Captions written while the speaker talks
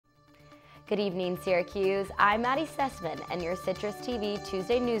Good evening, Syracuse. I'm Maddy Stessman, and your Citrus TV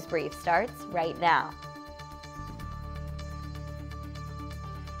Tuesday News Brief starts right now.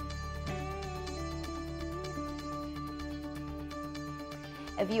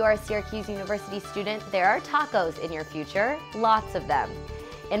 If you are a Syracuse University student, there are tacos in your future, lots of them.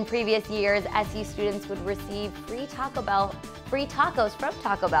 In previous years, SU students would receive free tacos from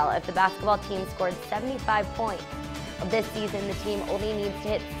Taco Bell if the basketball team scored 75 points. This season, the team only needs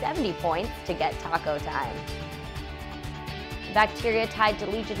to hit 70 points to get taco time. Bacteria tied to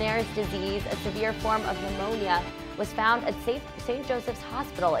Legionnaire's disease, a severe form of pneumonia, was found at St. Joseph's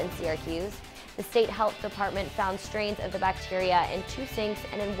Hospital in Syracuse. The State Health Department found strains of the bacteria in 2 sinks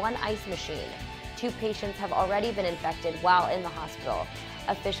and in 1 ice machine. 2 patients have already been infected while in the hospital.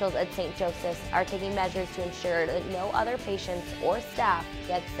 Officials at St. Joseph's are taking measures to ensure that no other patients or staff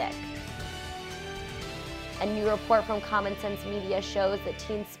get sick. A new report from Common Sense Media shows that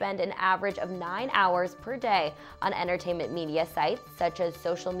teens spend an average of 9 hours per day on entertainment media sites such as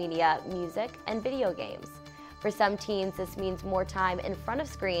social media, music, and video games. For some teens, this means more time in front of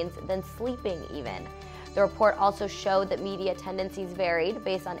screens than sleeping even. The report also showed that media tendencies varied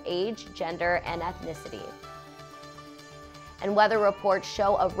based on age, gender, and ethnicity. And weather reports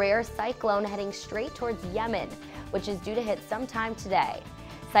show a rare cyclone heading straight towards Yemen, which is due to hit sometime today.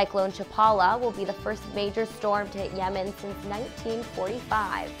 Cyclone Chapala will be the first major storm to hit Yemen since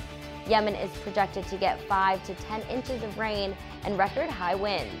 1945. Yemen is projected to get 5 to 10 inches of rain and record high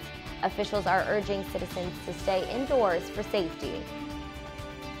winds. Officials are urging citizens to stay indoors for safety.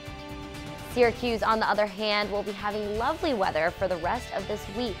 Syracuse, on the other hand, will be having lovely weather for the rest of this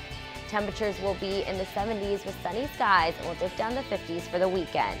week. Temperatures will be in the 70s with sunny skies and will dip down to 50s for the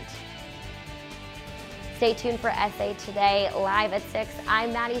weekend. Stay tuned for SA Today, live at 6.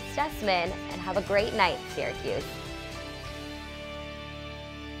 I'm Maddy Stessman, and have a great night, Syracuse.